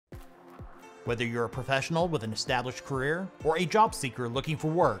Whether you're a professional with an established career or a job seeker looking for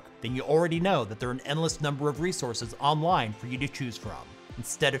work, then you already know that there are an endless number of resources online for you to choose from.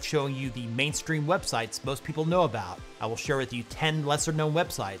 Instead of showing you the mainstream websites most people know about, I will share with you 10 lesser known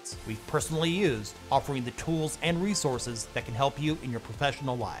websites we've personally used, offering the tools and resources that can help you in your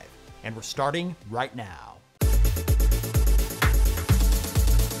professional life. And we're starting right now.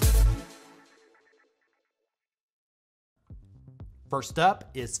 First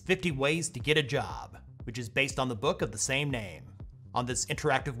up is 50 Ways to Get a Job, which is based on the book of the same name. On this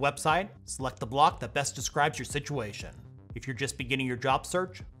interactive website, select the block that best describes your situation. If you're just beginning your job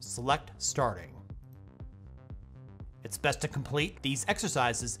search, select Starting. It's best to complete these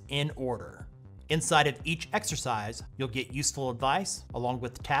exercises in order. Inside of each exercise, you'll get useful advice along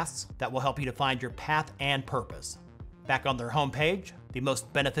with tasks that will help you to find your path and purpose. Back on their homepage, the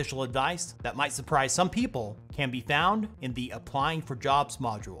most beneficial advice that might surprise some people can be found in the Applying for Jobs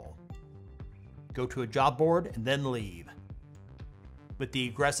module. Go to a job board and then leave. With the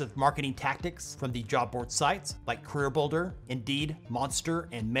aggressive marketing tactics from the job board sites like CareerBuilder, Indeed, Monster,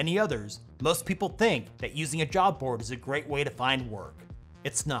 and many others, most people think that using a job board is a great way to find work.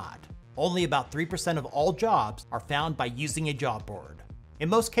 It's not. Only about 3% of all jobs are found by using a job board. In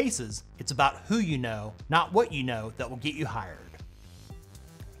most cases, it's about who you know, not what you know, that will get you hired.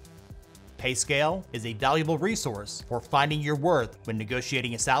 PayScale is a valuable resource for finding your worth when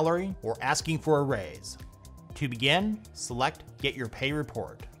negotiating a salary or asking for a raise. To begin, select Get Your Pay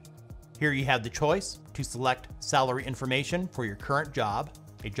Report. Here you have the choice to select salary information for your current job,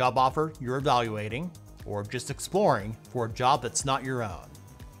 a job offer you're evaluating, or just exploring for a job that's not your own.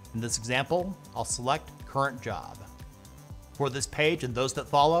 In this example, I'll select Current Job. For this page and those that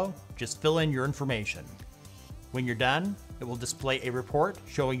follow, just fill in your information. When you're done, it will display a report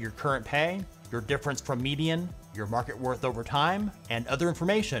showing your current pay, your difference from median, your market worth over time, and other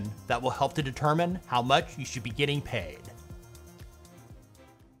information that will help to determine how much you should be getting paid.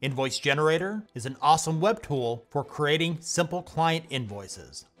 Invoice Generator is an awesome web tool for creating simple client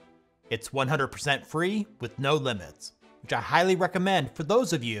invoices. It's 100% free with no limits, which I highly recommend for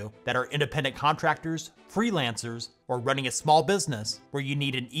those of you that are independent contractors, freelancers, or running a small business where you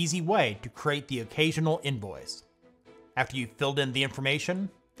need an easy way to create the occasional invoice. After you've filled in the information,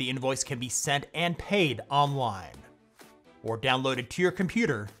 the invoice can be sent and paid online, or downloaded to your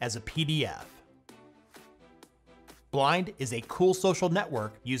computer as a PDF. Blind is a cool social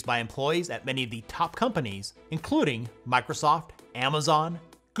network used by employees at many of the top companies, including Microsoft, Amazon,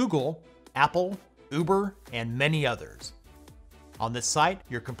 Google, Apple, Uber, and many others. On this site,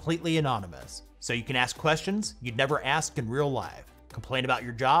 you're completely anonymous, so you can ask questions you'd never ask in real life, complain about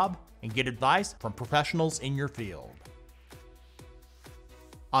your job, and get advice from professionals in your field.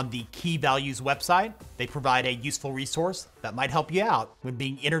 On the Key Values website, they provide a useful resource that might help you out when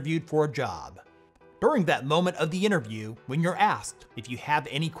being interviewed for a job. During that moment of the interview, when you're asked if you have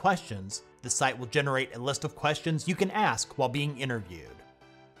any questions, the site will generate a list of questions you can ask while being interviewed.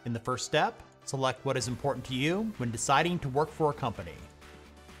 In the first step, select what is important to you when deciding to work for a company.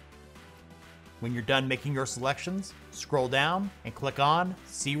 When you're done making your selections, scroll down and click on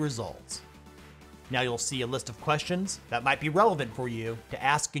See Results. Now you'll see a list of questions that might be relevant for you to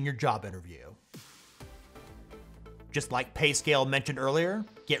ask in your job interview. Just like PayScale mentioned earlier,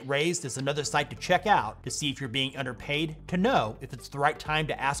 GetRaised is another site to check out to see if you're being underpaid to know if it's the right time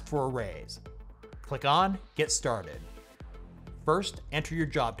to ask for a raise. Click on Get Started. First, enter your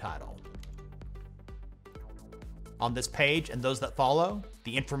job title. On this page and those that follow,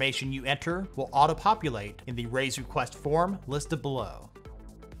 the information you enter will auto-populate in the raise request form listed below.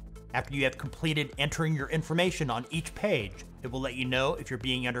 After you have completed entering your information on each page, it will let you know if you're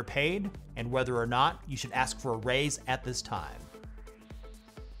being underpaid and whether or not you should ask for a raise at this time.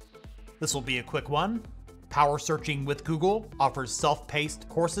 This will be a quick one. Power Searching with Google offers self-paced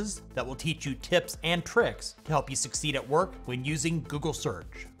courses that will teach you tips and tricks to help you succeed at work when using Google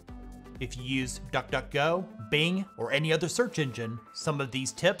Search. If you use DuckDuckGo, Bing, or any other search engine, some of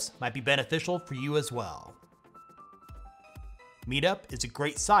these tips might be beneficial for you as well. Meetup is a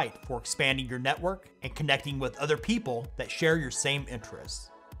great site for expanding your network and connecting with other people that share your same interests.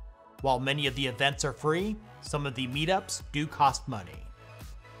 While many of the events are free, some of the meetups do cost money.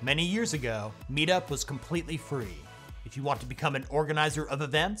 Many years ago, Meetup was completely free. If you want to become an organizer of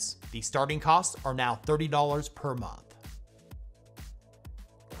events, the starting costs are now $30 per month.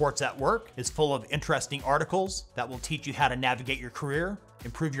 Quartz at Work is full of interesting articles that will teach you how to navigate your career,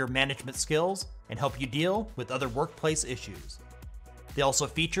 improve your management skills, and help you deal with other workplace issues. They also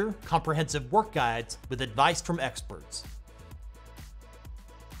feature comprehensive work guides with advice from experts.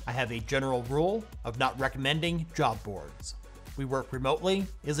 I have a general rule of not recommending job boards. We Work Remotely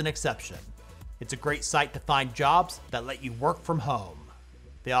is an exception. It's a great site to find jobs that let you work from home.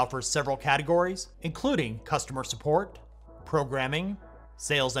 They offer several categories, including customer support, programming,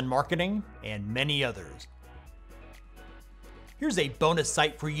 sales and marketing, and many others. Here's a bonus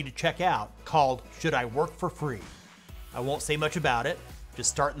site for you to check out called Should I Work for Free? I won't say much about it, just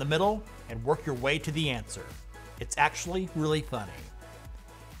start in the middle and work your way to the answer. It's actually really funny.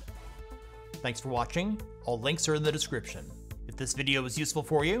 Thanks for watching. All links are in the description. If this video was useful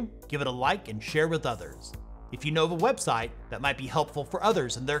for you, give it a like and share with others. If you know of a website that might be helpful for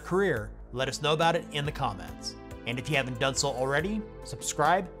others in their career, let us know about it in the comments. And if you haven't done so already,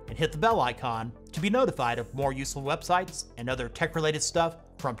 subscribe and hit the bell icon to be notified of more useful websites and other tech-related stuff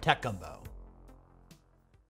from Tech Gumbo.